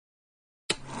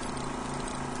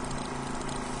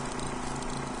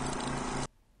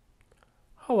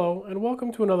Hello, and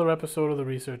welcome to another episode of the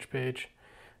Research Page.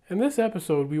 In this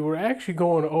episode, we were actually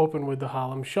going to open with the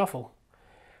Harlem Shuffle.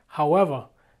 However,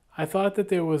 I thought that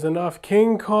there was enough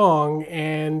King Kong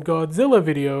and Godzilla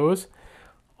videos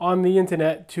on the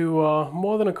internet to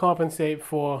more than compensate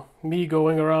for me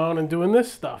going around and doing this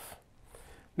stuff.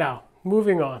 Now,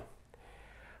 moving on.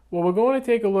 What we're going to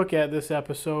take a look at this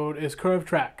episode is curved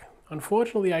track.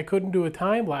 Unfortunately, I couldn't do a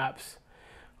time lapse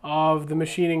of the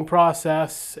machining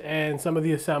process and some of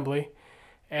the assembly,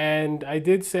 and I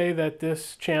did say that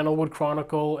this channel would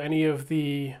chronicle any of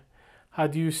the,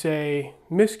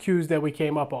 miscues that we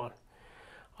came up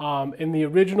on. In the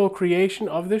original creation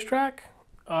of this track,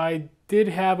 I did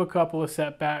have a couple of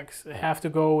setbacks. I have to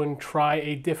go and try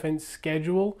a different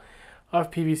schedule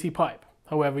of PVC pipe.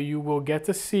 However, you will get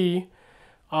to see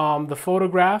the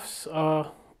photographs,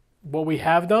 what we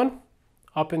have done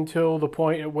up until the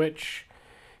point at which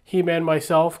him and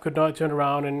myself could not turn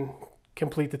around and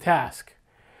complete the task.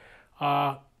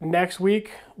 Next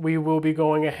week, we will be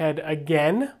going ahead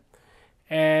again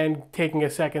and taking a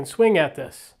second swing at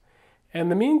this. In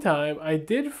the meantime, I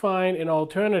did find an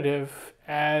alternative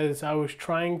as I was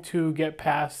trying to get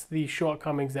past the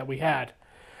shortcomings that we had.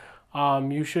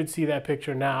 You should see that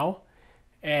picture now,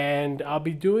 and I'll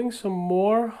be doing some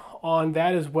more on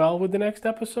that as well with the next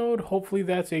episode. Hopefully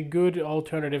that's a good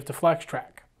alternative to flex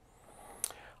track.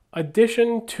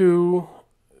 Addition to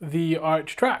the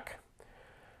arch track,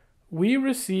 we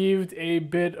received a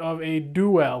bit of a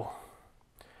duel.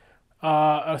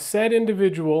 A said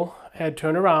individual had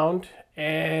turned around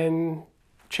and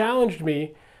challenged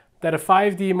me that a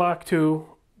 5D Mark II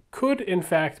could in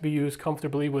fact be used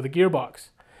comfortably with a GearBox.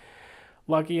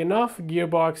 Lucky enough,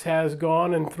 GearBox has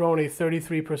gone and thrown a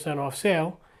 33% off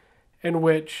sale, in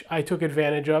which I took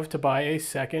advantage of to buy a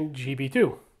second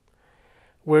GB2.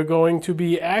 We're going to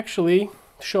be actually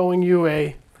showing you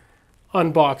a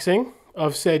unboxing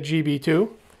of said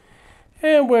GB2,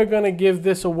 and we're going to give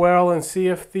this a whirl and see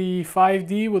if the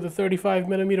 5D with a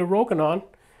 35mm Rokinon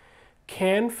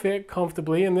can fit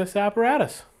comfortably in this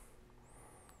apparatus.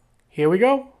 Here we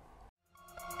go.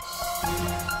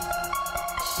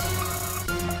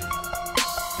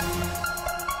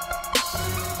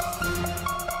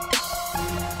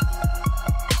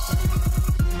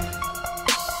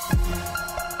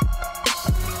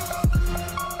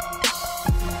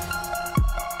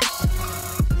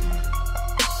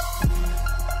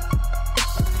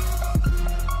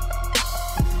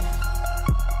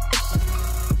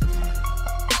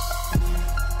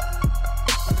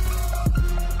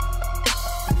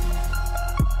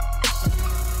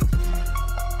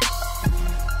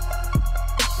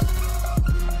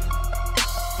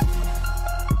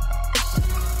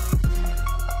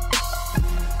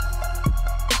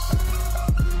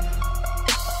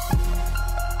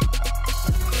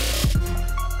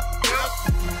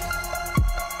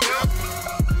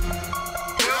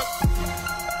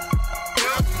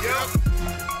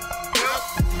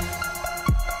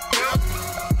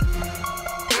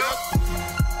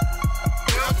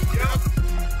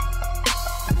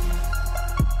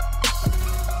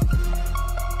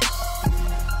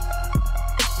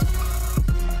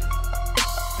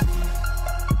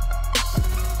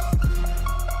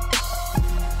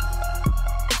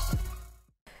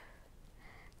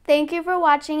 Thank you for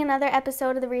watching another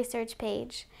episode of the Research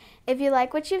Page. If you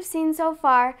like what you've seen so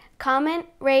far, comment,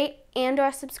 rate,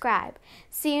 and/or subscribe.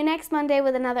 See you next Monday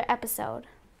with another episode.